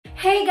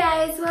Hey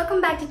guys, welcome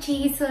back to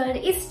Chihiro.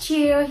 It's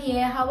Chihiro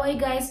here. How are you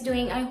guys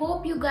doing? I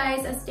hope you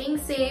guys are staying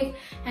safe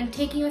and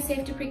taking your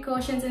safety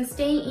precautions and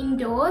staying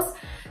indoors.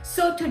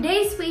 So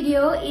today's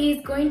video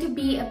is going to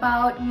be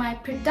about my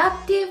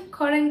productive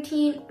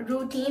quarantine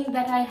routine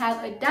that I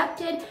have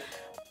adapted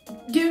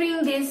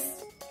during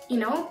this,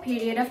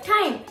 period of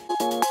time.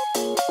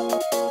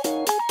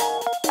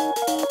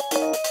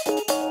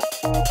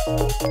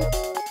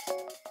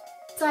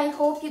 So I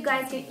hope you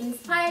guys get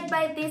inspired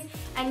by this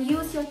and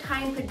use your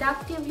time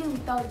productively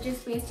without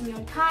just wasting your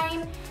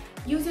time.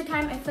 Use your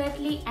time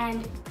effortlessly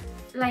and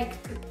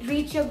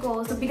reach your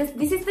goals. So because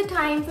this is the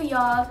time for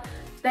y'all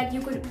that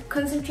you could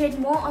concentrate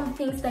more on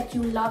things that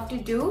you love to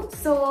do.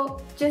 So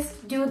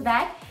just do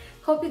that.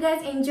 Hope you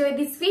guys enjoy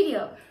this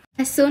video.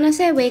 As soon as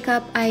I wake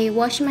up, I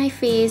wash my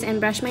face and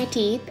brush my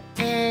teeth,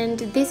 and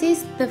this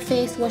is the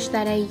face wash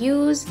that I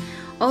use.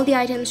 All the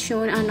items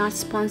shown are not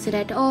sponsored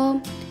at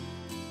all.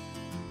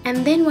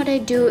 And then what I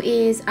do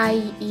is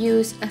I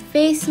use a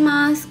face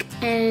mask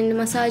and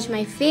massage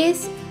my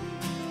face.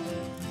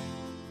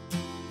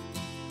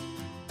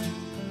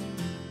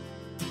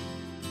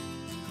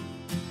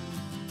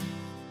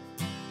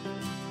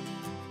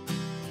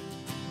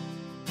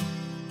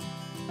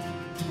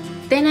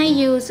 Then I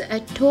use a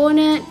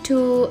toner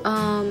to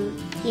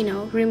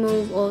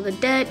remove all the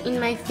dirt in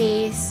my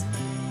face.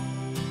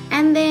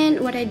 And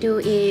then what I do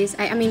is,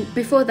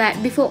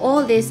 before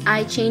all this,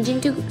 I change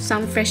into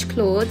some fresh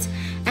clothes.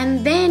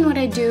 And then what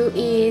I do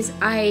is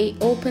I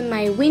open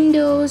my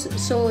windows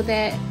so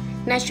that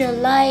natural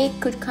light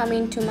could come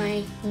into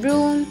my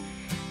room.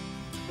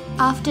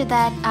 After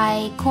that,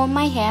 I comb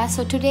my hair.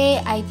 So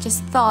today I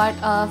just thought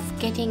of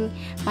getting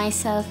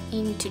myself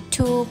into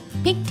two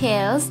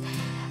pigtails,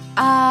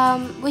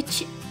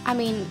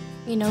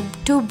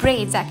 two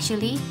braids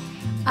actually.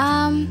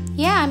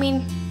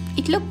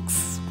 It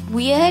looks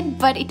weird,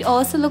 but it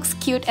also looks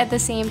cute at the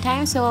same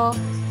time. So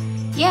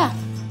yeah,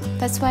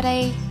 that's what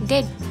I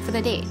did for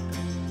the day.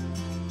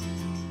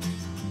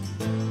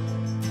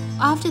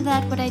 After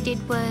that, what I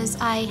did was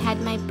I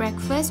had my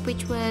breakfast,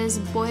 which was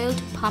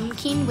boiled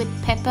pumpkin with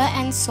pepper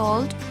and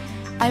salt.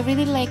 I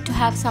really like to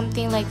have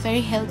something very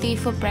healthy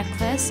for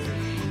breakfast.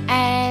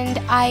 And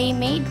I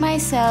made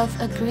myself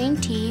a green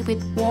tea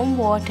with warm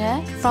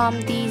water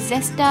from the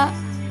Zesta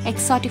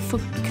exotic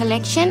food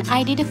collection.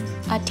 I did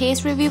a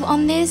taste review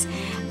on this,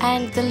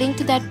 and the link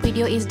to that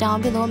video is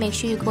down below. Make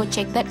sure you go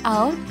check that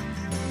out.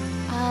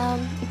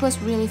 It was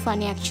really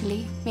funny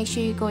actually. Make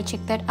sure you go check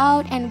that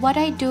out. And what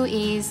I do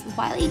is,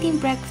 while eating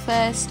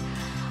breakfast,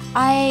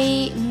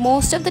 I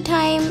most of the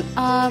time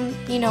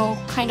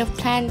kind of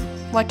plan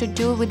what to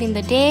do within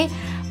the day.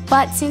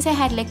 But since I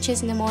had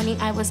lectures in the morning,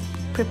 I was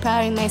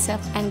preparing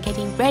myself and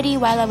getting ready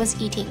while I was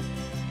eating.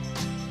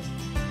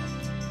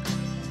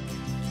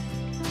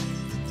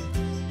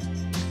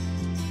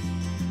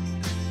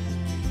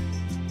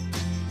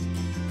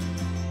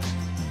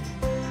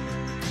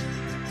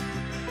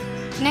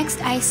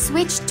 Next, I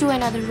switched to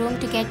another room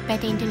to get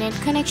better internet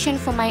connection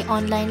for my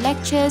online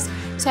lectures.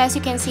 So as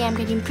you can see, I'm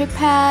getting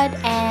prepared,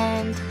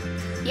 and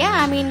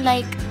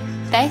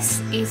this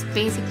is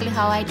basically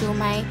how I do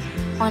my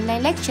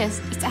online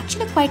lectures. It's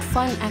actually quite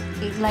fun,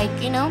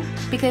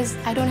 because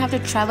I don't have to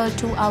travel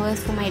 2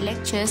 hours for my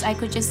lectures. I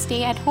could just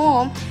stay at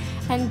home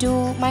and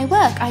do my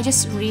work. I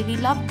just really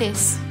love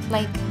this,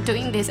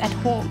 doing this at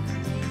home.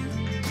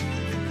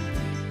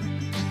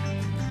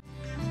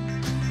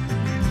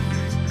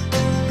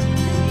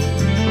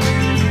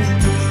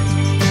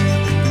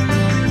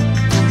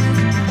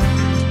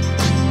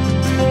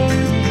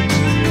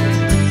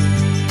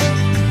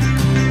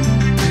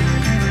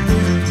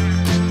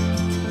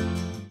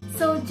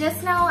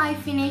 Just now I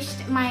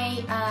finished my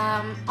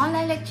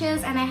online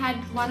lectures, and I had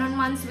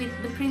one-on-ones with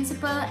the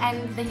principal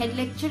and the head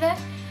lecturer.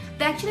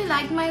 They actually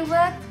liked my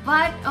work,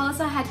 but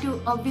also had to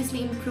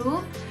obviously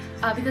improve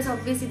because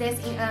obviously there's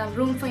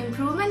room for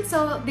improvement.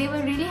 So they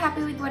were really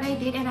happy with what I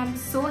did, and I'm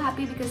so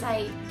happy because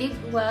I did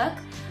work.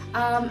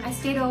 I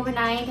stayed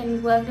overnight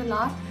and worked a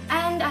lot,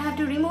 and I have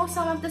to remove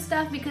some of the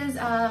stuff because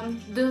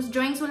those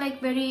drawings were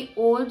very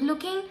old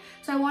looking,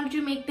 so I wanted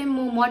to make them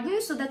more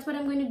modern. So that's what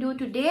I'm going to do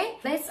today.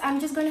 I'm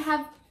just going to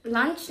have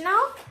lunch now,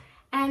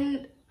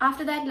 and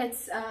after that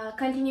let's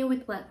continue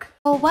with work.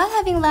 So while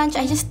having lunch,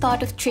 I just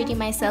thought of treating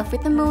myself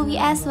with a movie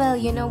as well,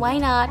 why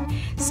not?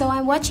 So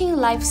I'm watching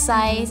Life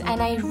Size,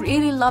 and I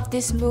really love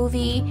this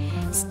movie.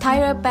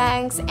 Tyra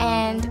Banks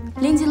and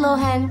Lindsay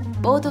Lohan,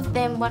 both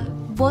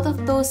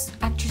of those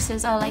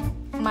actresses are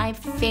my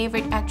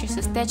favorite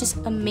actresses. They're just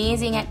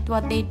amazing at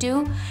what they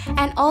do.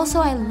 And also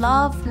I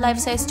love Life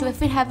Size too. If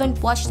you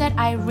haven't watched that,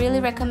 I really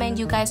recommend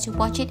you guys to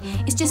watch it.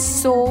 It's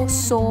just so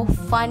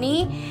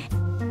funny.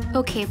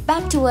 Okay,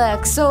 back to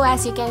work. So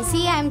as you can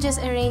see, I'm just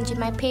arranging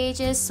my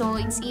pages so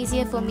it's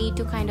easier for me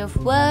to kind of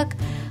work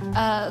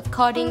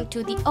according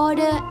to the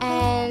order.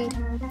 And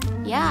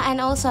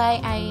also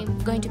I'm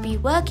going to be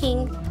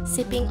working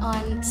sipping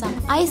on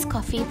some iced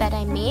coffee that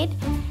I made.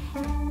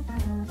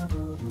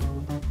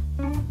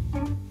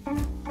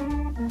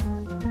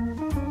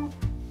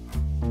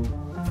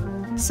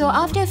 So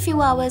after a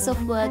few hours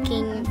of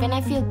working, when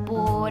I feel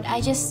bored, I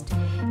just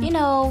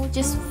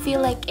feel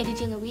like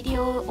editing a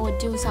video or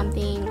do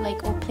something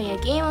like, or play a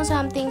game or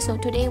something. So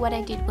today what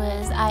I did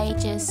was I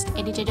just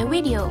edited a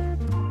video.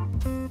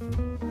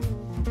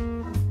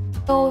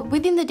 So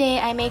within the day,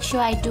 I make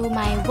sure I do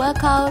my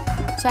workout.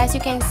 So as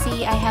you can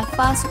see, I have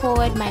fast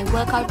forward my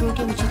workout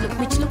routine,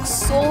 which looks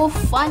so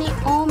funny.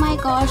 Oh my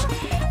gosh,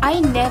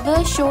 I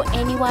never show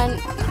anyone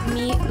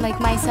me like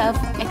myself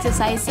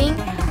exercising.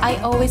 I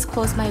always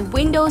close my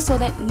window so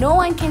that no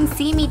one can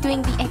see me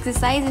doing the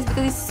exercises,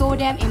 because it's so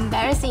damn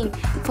embarrassing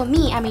for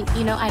me. I mean,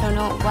 I don't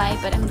know why,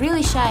 but I'm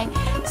really shy.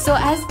 So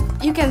as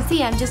you can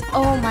see, I'm just,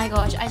 oh my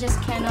gosh, I just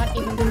cannot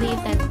even believe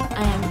that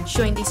I am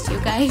showing this to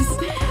you guys.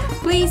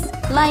 Please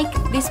like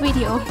this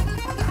video.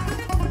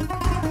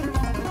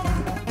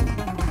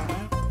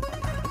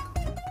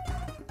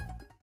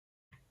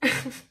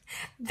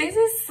 This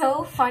is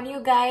so funny, you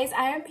guys.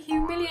 I am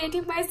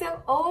humiliating myself.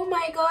 Oh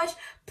my gosh,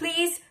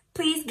 please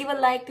give a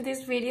like to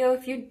this video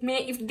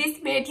if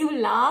this made you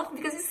laugh,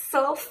 because it's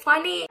so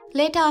funny.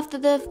 Later, after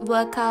the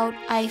workout,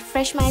 I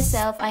fresh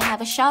myself, I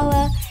have a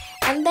shower,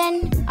 and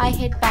then I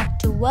head back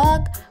to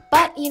work.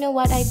 But you know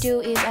what I do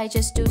is I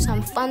just do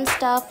some fun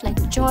stuff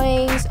like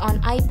drawings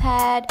on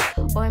iPad,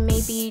 or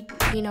maybe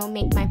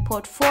make my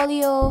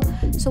portfolio.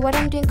 So what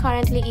I'm doing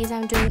currently is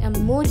I'm doing a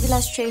mood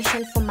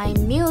illustration for my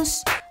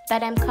muse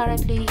that I'm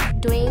currently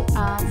doing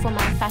for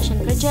my fashion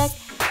project.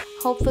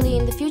 Hopefully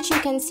in the future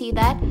you can see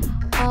that.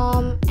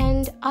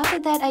 And after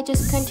that, I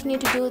just continue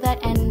to do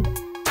that, and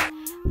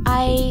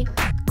I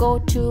go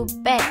to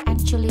bed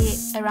actually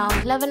around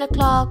 11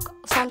 o'clock,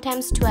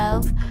 sometimes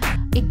 12.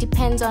 It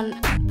depends on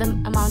the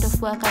amount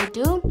of work I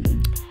do.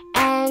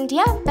 And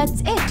yeah,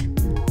 that's it.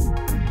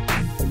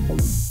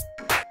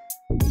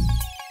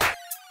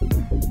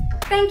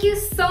 Thank you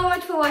so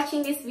much for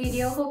watching this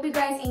video. Hope you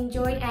guys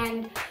enjoyed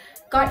and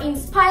got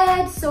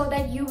inspired so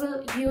that you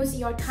will use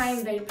your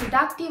time very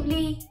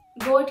productively.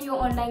 Go to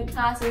your online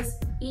classes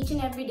each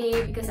and every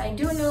day, because I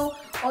do know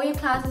all your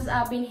classes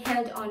are being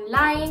held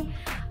online.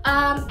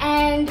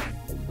 And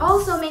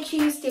also make sure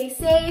you stay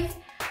safe.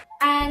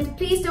 And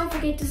please don't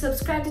forget to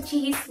subscribe to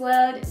Chihi's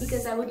World,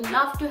 because I would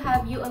love to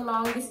have you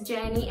along this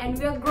journey. And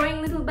we are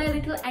growing little by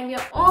little, and we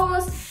are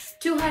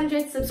almost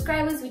 200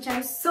 subscribers, which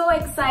I'm so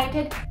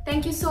excited.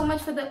 Thank you so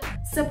much for the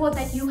support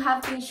that you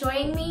have been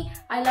showing me.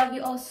 I love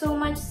you all so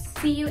much.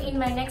 See you in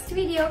my next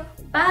video.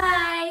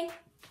 Bye!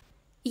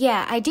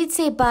 Yeah, I did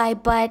say bye,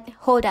 but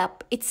hold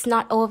up, it's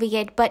not over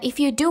yet. But if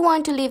you do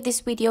want to leave this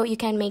video, you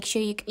can make sure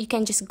you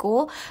can just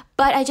go.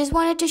 But I just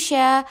wanted to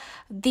share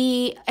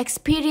the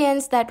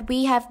experience that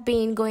we have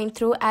been going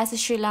through as a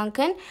Sri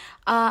Lankan.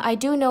 I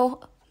do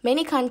know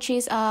many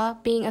countries are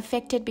being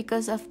affected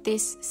because of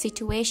this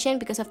situation,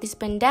 because of this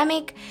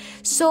pandemic.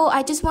 So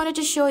I just wanted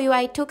to show you.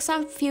 I took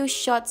some few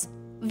shots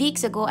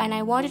weeks ago, and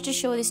I wanted to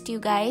show this to you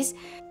guys.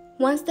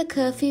 Once the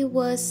curfew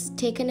was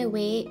taken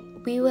away,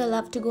 we were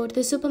allowed to go to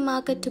the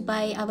supermarket to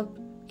buy our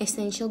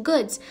essential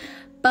goods.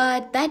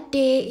 But that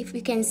day, if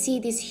you can see,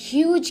 this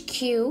huge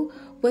queue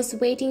was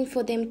waiting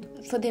for them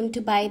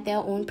to buy their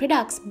own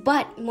products.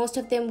 But most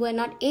of them were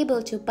not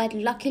able to. But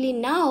luckily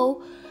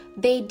now,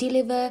 they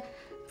deliver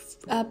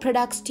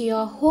products to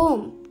your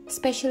home,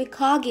 especially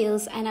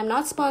Cargills. And I'm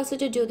not sponsored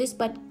to do this,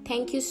 but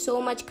thank you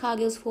so much,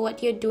 Cargills, for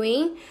what you're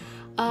doing.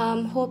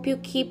 Hope you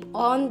keep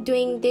on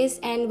doing this,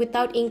 and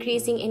without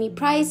increasing any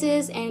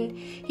prices. And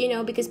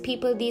because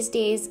people these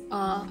days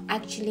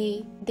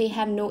actually they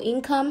have no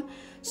income.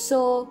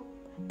 So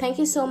thank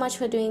you so much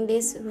for doing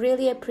this.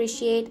 Really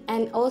appreciate,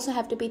 and also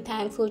have to be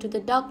thankful to the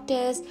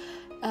doctors,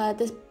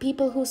 the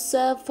people who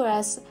serve for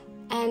us,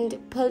 and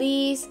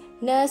police,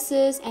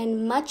 nurses,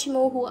 and much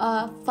more who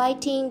are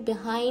fighting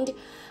behind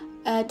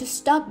to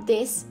stop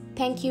this.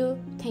 Thank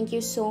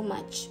you so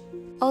much.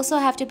 Also,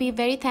 I have to be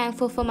very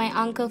thankful for my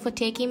uncle for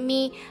taking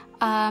me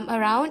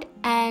around.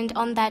 And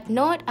on that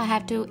note, I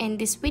have to end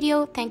this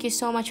video. Thank you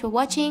so much for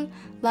watching.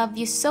 Love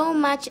you so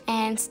much,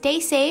 and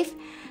stay safe.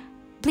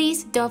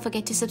 Please don't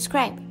forget to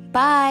subscribe.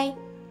 Bye.